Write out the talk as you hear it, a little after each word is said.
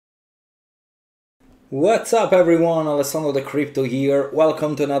What's up everyone, Alessandro the Crypto here.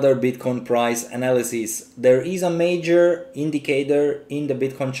 Welcome to another Bitcoin price analysis. There is a major indicator in the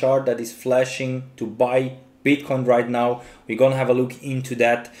Bitcoin chart that is flashing to buy Bitcoin right now. We're gonna have a look into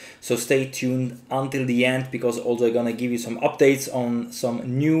that, so stay tuned until the end, because also I'm gonna give you some updates on some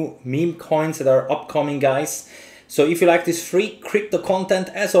new meme coins that are upcoming, guys. So if you like this free crypto content,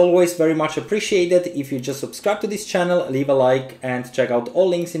 as always, very much appreciated if you just subscribe to this channel, leave a like, and check out all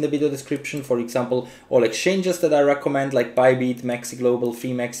links in the video description. For example, all exchanges that I recommend like Bybit, Maxi Global,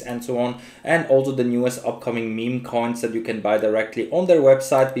 Femex, and so on, and also the newest upcoming meme coins that you can buy directly on their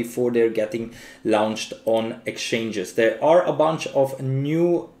website before they're getting launched on exchanges. There are a bunch of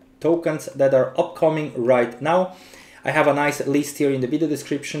new tokens that are upcoming right now. I have a nice list here in the video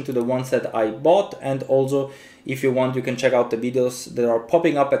description to the ones that I bought, and also if you want, you can check out the videos that are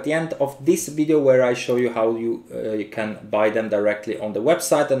popping up at the end of this video where I show you how you can buy them directly on the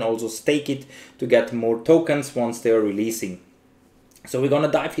website and also stake it to get more tokens once they are releasing. So we're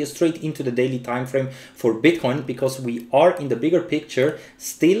gonna dive here straight into the daily time frame for Bitcoin, because we are in the bigger picture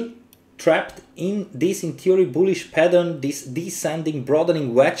still trapped in this in theory bullish pattern, this descending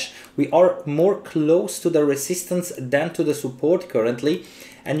broadening wedge. We are more close to the resistance than to the support currently,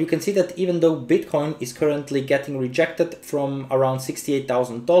 and you can see that even though Bitcoin is currently getting rejected from around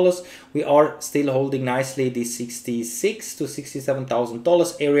 $68,000, we are still holding nicely the $66,000 to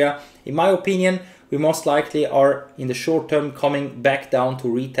 $67,000 area. In my opinion, we most likely are in the short term coming back down to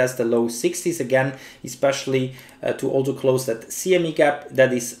retest the low 60s again, especially to also close that CME gap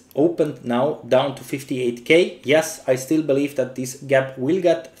that is opened now down to 58k. Yes, I still believe that this gap will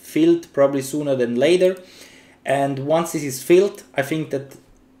get filled probably sooner than later, and once this is filled, I think that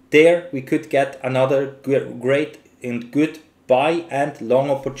there we could get another great and good buy and long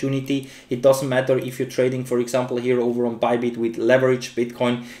opportunity. It doesn't matter if you're trading, for example, here over on Bybit with leverage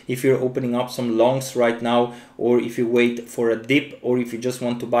Bitcoin, if you're opening up some longs right now, or if you wait for a dip, or if you just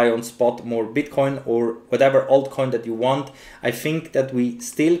want to buy on spot more Bitcoin or whatever altcoin that you want. I think that we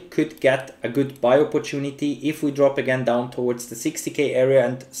still could get a good buy opportunity if we drop again down towards the 60k area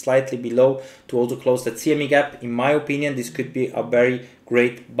and slightly below to also close that CME gap. In my opinion, this could be a very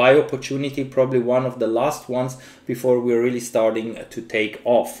great buy opportunity, probably one of the last ones before we're really starting to take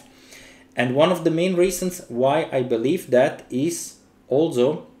off. And one of the main reasons why I believe that is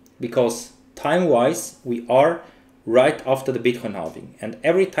also because time-wise we are right after the Bitcoin halving, and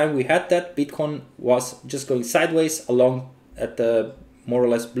every time we had that, Bitcoin was just going sideways along at the more or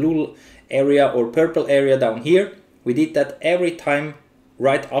less blue area or purple area down here. We did that every time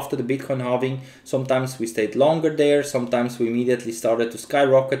right after the Bitcoin halving. Sometimes we stayed longer there, sometimes we immediately started to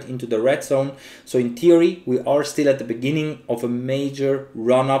skyrocket into the red zone. So in theory, we are still at the beginning of a major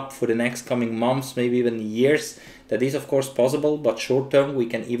run up for the next coming months, maybe even years. That is of course possible, but short term we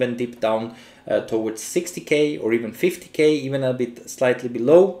can even dip down towards 60k or even 50k, even a bit slightly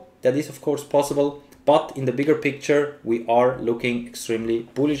below. That is of course possible. But in the bigger picture, we are looking extremely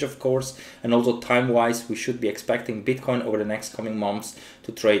bullish, of course, and also time-wise, we should be expecting Bitcoin over the next coming months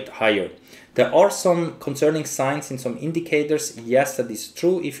to trade higher. There are some concerning signs in some indicators. Yes, that is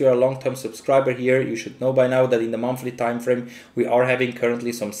true. If you're a long-term subscriber here, you should know by now that in the monthly time frame, we are having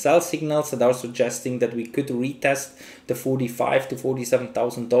currently some sell signals that are suggesting that we could retest the $45,000 to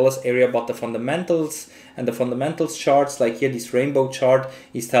 $47,000 area, but the fundamentals and the fundamentals charts, like here, this rainbow chart,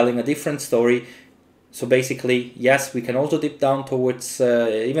 is telling a different story. So basically, yes, we can also dip down towards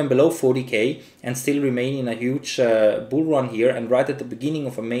even below 40k and still remain in a huge bull run here, and right at the beginning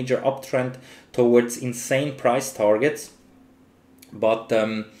of a major uptrend towards insane price targets. But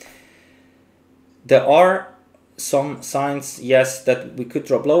there are some signs, yes, that we could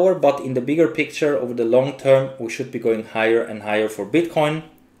drop lower, but in the bigger picture over the long term, we should be going higher and higher for Bitcoin.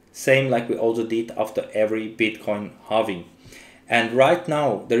 Same like we also did after every Bitcoin halving. And right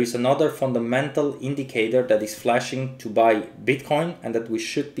now, there is another fundamental indicator that is flashing to buy Bitcoin, and that we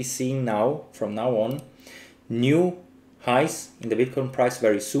should be seeing now, from now on, new highs in the Bitcoin price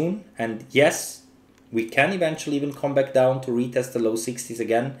very soon. And yes, we can eventually even come back down to retest the low 60s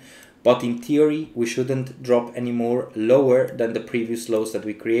again. But in theory, we shouldn't drop any more lower than the previous lows that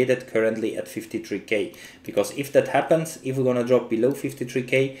we created, currently at 53k. Because if that happens, if we're gonna drop below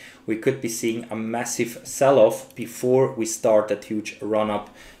 53k, we could be seeing a massive sell-off before we start that huge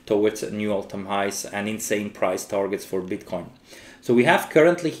run-up towards new all-time highs and insane price targets for Bitcoin. So we have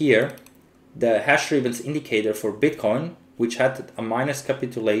currently here the hash ribbons indicator for Bitcoin, which had a minus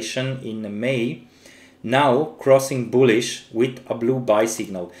capitulation in May, now crossing bullish with a blue buy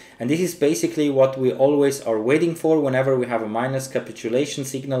signal. And this is basically what we always are waiting for whenever we have a minus capitulation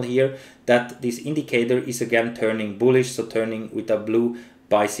signal here, that this indicator is again turning bullish, so turning with a blue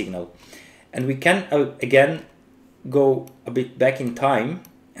buy signal. And we can again go a bit back in time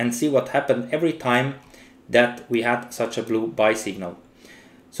and see what happened every time that we had such a blue buy signal.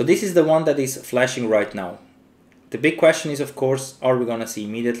 So this is the one that is flashing right now. The big question is, of course, are we gonna see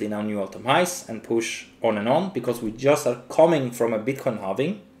immediately now new all-time highs and push on because we just are coming from a Bitcoin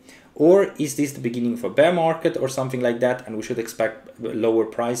halving? Or is this the beginning of a bear market or something like that, and we should expect lower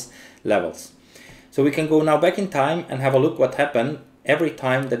price levels? So we can go now back in time and have a look what happened every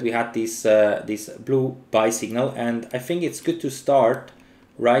time that we had this blue buy signal. And I think it's good to start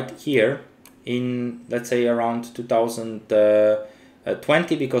right here in, let's say, around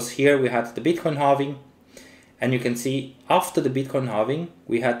 2020, because here we had the Bitcoin halving. And you can see after the Bitcoin halving,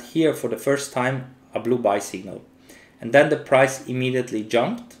 we had here for the first time a blue buy signal. And then the price immediately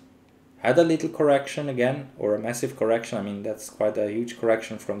jumped, had a little correction again, or a massive correction. I mean, that's quite a huge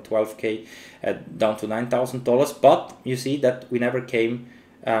correction from 12K down to $9,000. But you see that we never came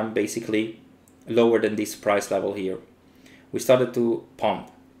basically lower than this price level here. We started to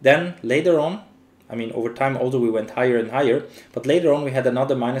pump. Then later on, I mean, over time, although we went higher and higher, but later on we had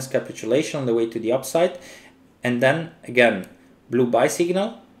another minus capitulation on the way to the upside. And then again, blue buy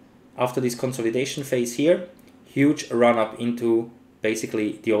signal after this consolidation phase here, huge run up into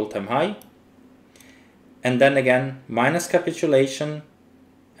basically the all-time high. And then again, minus capitulation,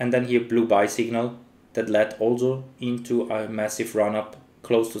 and then here blue buy signal that led also into a massive run up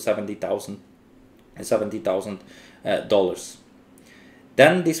close to $70,000.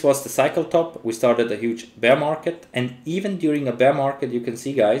 Then this was the cycle top. We started a huge bear market, and even during a bear market, you can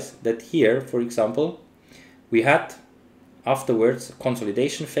see, guys, that here, for example, we had afterwards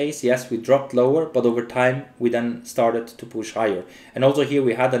consolidation phase. Yes, we dropped lower, but over time we then started to push higher. And also here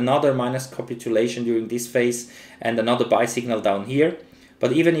we had another minus capitulation during this phase and another buy signal down here.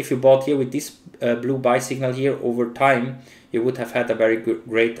 But even if you bought here with this blue buy signal here, over time you would have had a very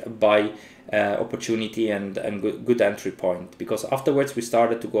great buy opportunity and good entry point, because afterwards we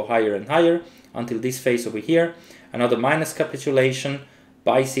started to go higher and higher until this phase over here, another minus capitulation,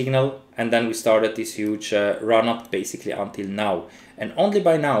 buy signal, and then we started this huge run up basically until now. And only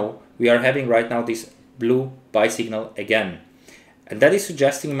by now we are having right now this blue buy signal again. And that is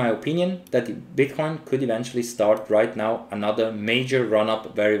suggesting, in my opinion, that Bitcoin could eventually start right now another major run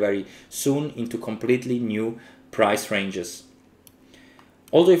up very soon into completely new price ranges.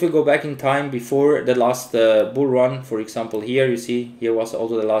 Also, if you go back in time before the last bull run, for example, here you see here was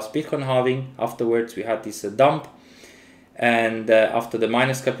also the last Bitcoin halving. Afterwards we had this dump. And after the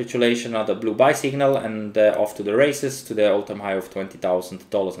minus capitulation, another blue buy signal, and off to the races to the all-time high of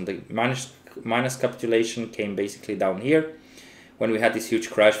 $20,000. And the minus capitulation came basically down here when we had this huge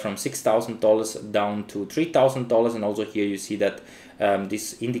crash from $6,000 down to $3,000. And also here you see that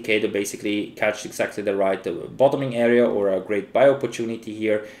this indicator basically catches exactly the right bottoming area, or a great buy opportunity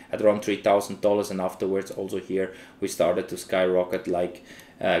here at around $3,000. And afterwards also here we started to skyrocket like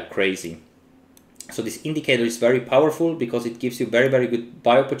crazy. So this indicator is very powerful because it gives you very good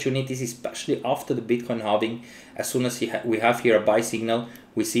buy opportunities, especially after the Bitcoin halving. As soon as we have here a buy signal,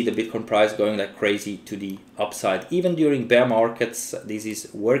 we see the Bitcoin price going like crazy to the upside. Even during bear markets, this is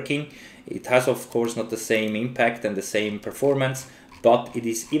working. It has, of course, not the same impact and the same performance, but it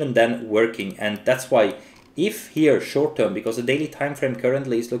is even then working. And that's why, if here short term, because the daily time frame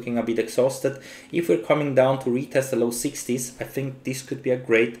currently is looking a bit exhausted, if we're coming down to retest the low 60s, I think this could be a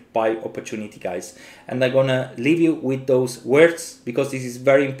great buy opportunity, guys. And I'm gonna leave you with those words, because this is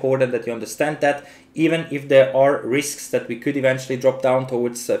very important that you understand that even if there are risks that we could eventually drop down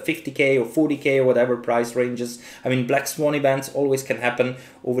towards 50k or 40k or whatever price ranges. I mean, black swan events always can happen.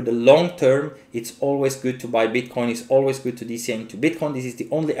 Over the long term, it's always good to buy Bitcoin. It's always good to DCA into Bitcoin. This is the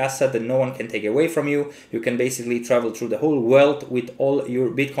only asset that no one can take away from you. You can basically travel through the whole world with all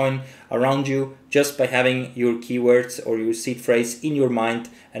your Bitcoin around you just by having your keywords or your seed phrase in your mind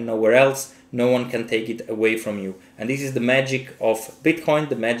and nowhere else. No one can take it away from you. And this is the magic of Bitcoin,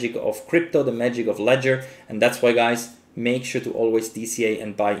 the magic of crypto, the magic of Ledger. And that's why, guys, make sure to always DCA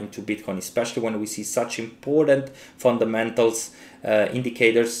and buy into Bitcoin, especially when we see such important fundamentals,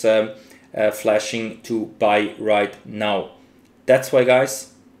 indicators flashing to buy right now. That's why,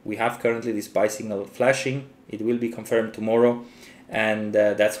 guys, we have currently this buy signal flashing. It will be confirmed tomorrow. And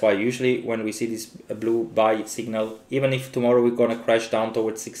that's why usually when we see this blue buy signal, even if tomorrow we're gonna crash down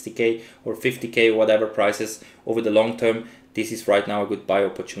towards 60k or 50k, whatever prices, over the long term, this is right now a good buy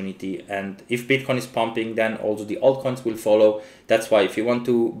opportunity. And if Bitcoin is pumping, then also the altcoins will follow. That's why if you want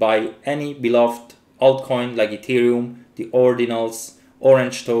to buy any beloved altcoin like Ethereum, the Ordinals,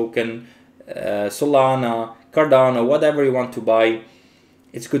 Orange token, Solana, Cardano, whatever you want to buy,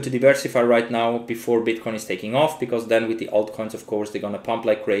 it's good to diversify right now before Bitcoin is taking off, because then with the altcoins, of course, they're gonna pump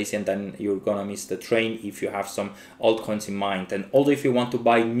like crazy, and then you're gonna miss the train if you have some altcoins in mind. And also, if you want to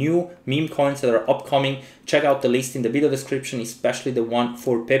buy new meme coins that are upcoming, check out the list in the video description, especially the one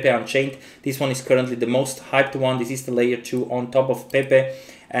for Pepe Unchained. This one is currently the most hyped one. This is the layer 2 on top of Pepe.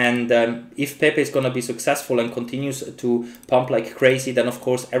 And if Pepe is going to be successful and continues to pump like crazy, then of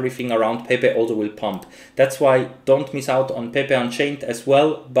course everything around Pepe also will pump. That's why don't miss out on Pepe Unchained as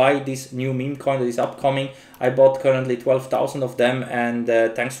well. Buy this new meme coin that is upcoming. I bought currently 12,000 of them, and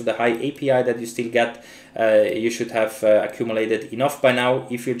thanks to the high API that you still get, you should have accumulated enough by now.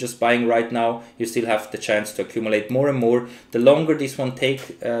 If you're just buying right now, you still have the chance to accumulate more and more. The longer this one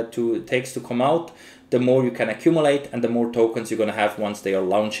takes to come out, the more you can accumulate and the more tokens you're going to have once they are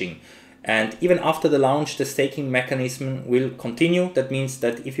launching. And even after the launch, the staking mechanism will continue. That means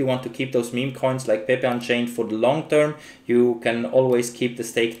that if you want to keep those meme coins like Pepe Unchained for the long term, you can always keep the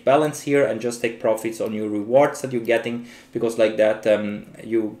staked balance here and just take profits on your rewards that you're getting, because like that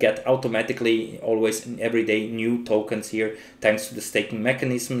you get automatically always and every day new tokens here thanks to the staking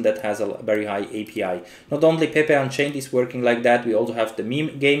mechanism that has a very high API. Not only Pepe Unchained is working like that, we also have the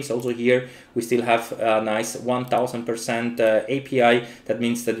meme games also here. We still have a nice 1000% API. That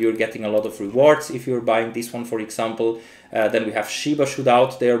means that you're getting a lot of rewards if you're buying this one, for example. Then we have Shiba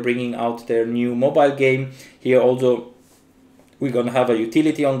Shootout. They are bringing out their new mobile game. Here also we're going to have a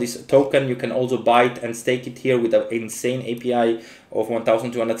utility on this token. You can also buy it and stake it here with an insane API of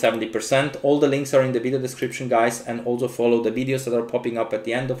 1270%. All the links are in the video description, guys, and also follow the videos that are popping up at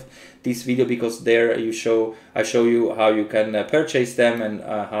the end of this video, because there I show you how you can purchase them and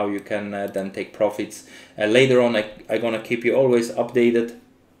how you can then take profits. Later on, I'm going to keep you always updated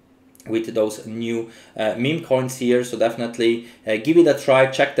with those new meme coins here, so definitely give it a try,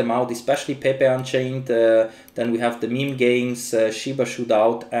 check them out, especially Pepe Unchained. Then we have the meme games, Shiba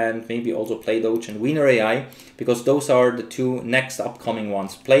Shootout, and maybe also Play Doge and Winner AI, because those are the two next upcoming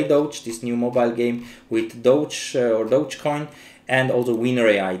ones. Play Doge, this new mobile game with Doge or Dogecoin, and also Winner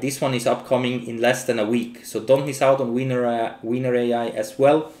AI. This one is upcoming in less than a week, so don't miss out on Winner AI as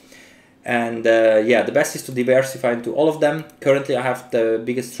well. And yeah, the best is to diversify into all of them. Currently I have the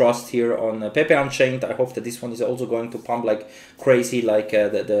biggest trust here on Pepe Unchained. I hope that this one is also going to pump like crazy, like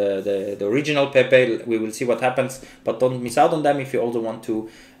the original Pepe. We will see what happens, but don't miss out on them if you also want to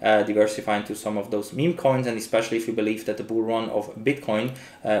diversify into some of those meme coins, and especially if you believe that the bull run of Bitcoin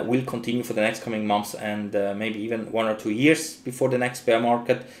will continue for the next coming months, and maybe even 1 or 2 years before the next bear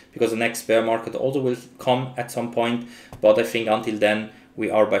market, because the next bear market also will come at some point. But I think until then, we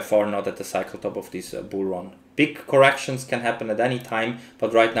are by far not at the cycle top of this bull run. Big corrections can happen at any time,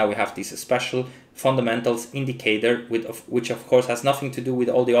 but right now we have this special fundamentals indicator, which of course has nothing to do with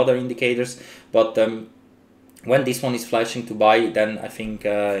all the other indicators. But when this one is flashing to buy, then I think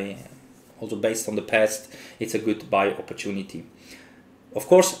also based on the past, it's a good buy opportunity. Of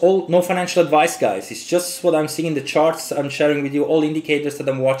course, no financial advice, guys. It's just what I'm seeing in the charts. I'm sharing with you all indicators that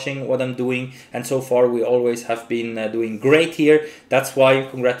I'm watching, what I'm doing, and so far we always have been doing great here. That's why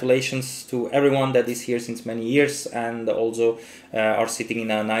congratulations to everyone that is here since many years, and also are sitting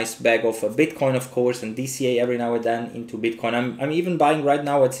in a nice bag of Bitcoin, of course, and DCA every now and then into Bitcoin. I'm even buying right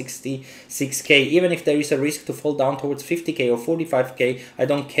now at 66k. Even if there is a risk to fall down towards 50k or 45k, I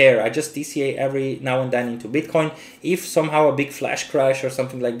don't care. I just DCA every now and then into Bitcoin. If somehow a big flash crash or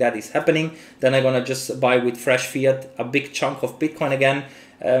something like that is happening, then I'm gonna just buy with fresh fiat a big chunk of Bitcoin again,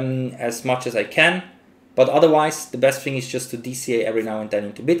 as much as I can. But otherwise, the best thing is just to DCA every now and then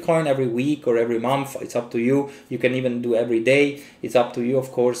into Bitcoin, every week or every month. It's up to you. You can even do every day. It's up to you,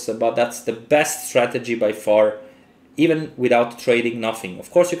 of course, but that's the best strategy by far, even without trading nothing.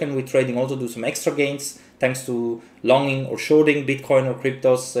 Of course, you can with trading also do some extra gains thanks to longing or shorting Bitcoin or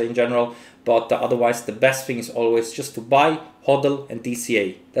cryptos in general. But otherwise, the best thing is always just to buy, hodl, and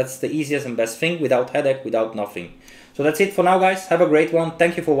DCA. That's the easiest and best thing, without headache, without nothing. So that's it for now, guys. Have a great one.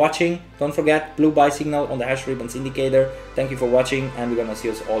 Thank you for watching. Don't forget, blue buy signal on the hash ribbons indicator. Thank you for watching, and we're gonna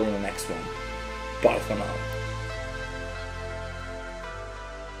see us all in the next one. Bye for now.